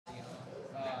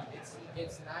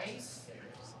it's nice.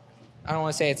 I don't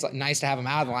want to say it's nice to have them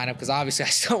out of the lineup because obviously I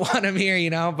still want them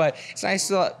here, but it's nice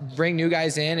to bring new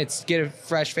guys in. It's get a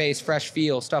fresh face, fresh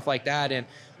feel, stuff like that, and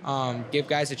give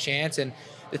guys a chance. And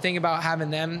the thing about having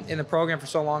them in the program for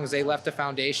so long is they left a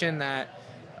foundation that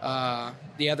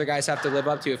the other guys have to live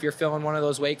up to. If you're filling one of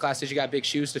those weight classes, you got big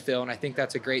shoes to fill, and I think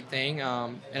that's a great thing.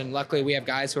 And luckily we have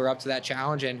guys who are up to that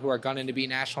challenge and who are gunning to be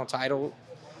national title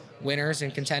winners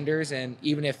and contenders. And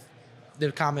even if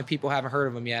the common people haven't heard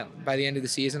of them yet, by the end of the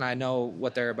season, I know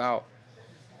what they're about.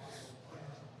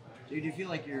 Do you feel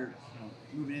like you're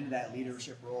moving into that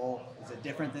leadership role? Is it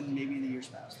different than maybe in the years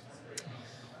past?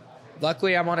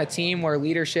 Luckily, I'm on a team where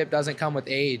leadership doesn't come with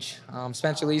age.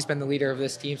 Spencer Lee's been the leader of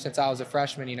this team since I was a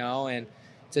freshman, and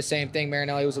it's the same thing.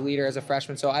 Marinelli was a leader as a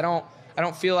freshman, so I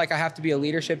don't feel like I have to be a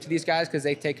leadership to these guys because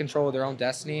they take control of their own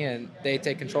destiny and they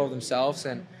take control of themselves,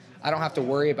 and I don't have to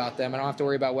worry about them. I don't have to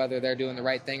worry about whether they're doing the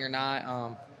right thing or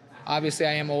not. Obviously,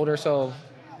 I am older, so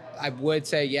I would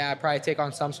say, yeah, I probably take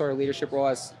on some sort of leadership role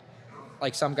as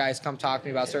like some guys come talk to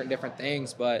me about certain different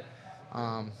things, but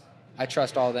I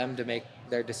trust all of them to make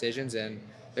their decisions, and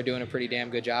they're doing a pretty damn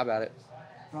good job at it.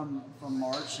 From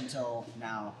March until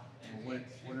now, what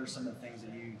are some of the things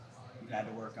that you've had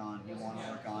to work on, you want to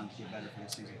work on to get better for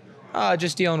this season?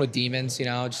 Just dealing with demons,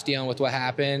 just dealing with what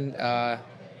happened,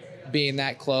 being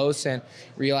that close and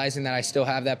realizing that I still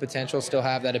have that potential, still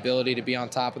have that ability to be on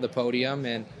top of the podium,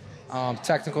 and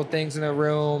technical things in the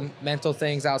room, mental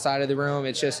things outside of the room.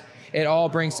 It's just, it all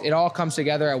comes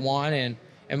together at one, and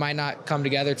it might not come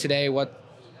together today,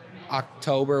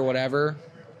 October, whatever,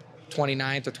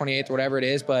 29th or 28th, whatever it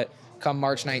is, but come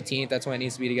March 19th, that's when it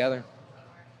needs to be together.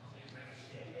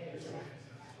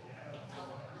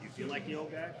 You feel like the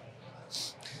old guy?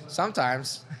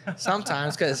 Sometimes,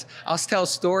 because I'll tell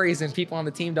stories and people on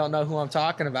the team don't know who I'm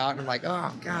talking about, and I'm like,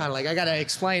 oh God, like I gotta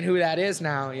explain who that is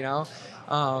now,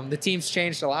 The team's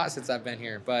changed a lot since I've been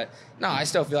here, but no, I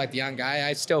still feel like the young guy.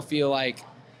 I still feel like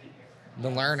the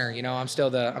learner, I'm still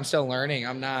learning.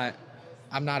 I'm not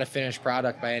a finished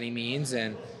product by any means,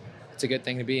 and it's a good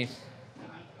thing to be.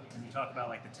 When you talk about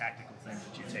like the tactical things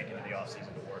that you've taken in the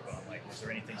offseason to work on, like was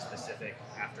there anything specific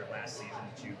after last season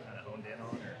that you kind of honed in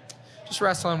on? Or? Just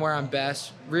wrestling where I'm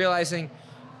best, realizing,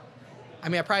 I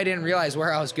probably didn't realize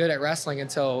where I was good at wrestling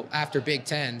until after Big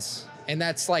Tens. And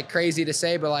that's like crazy to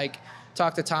say, but like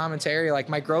talk to Tom and Terry, like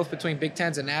my growth between Big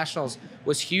Tens and Nationals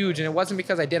was huge. And it wasn't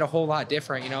because I did a whole lot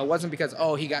different, It wasn't because,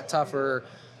 he got tougher,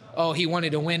 he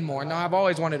wanted to win more. No, I've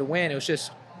always wanted to win. It was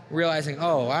just realizing,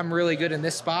 I'm really good in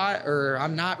this spot, or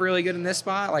I'm not really good in this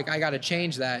spot. Like I got to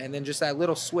change that. And then just that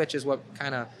little switch is what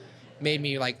kind of made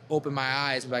me like open my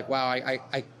eyes and be like, wow,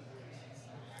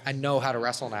 I know how to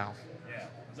wrestle now. Yeah.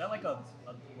 Was that like a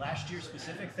last year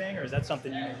specific thing, or is that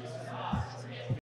something you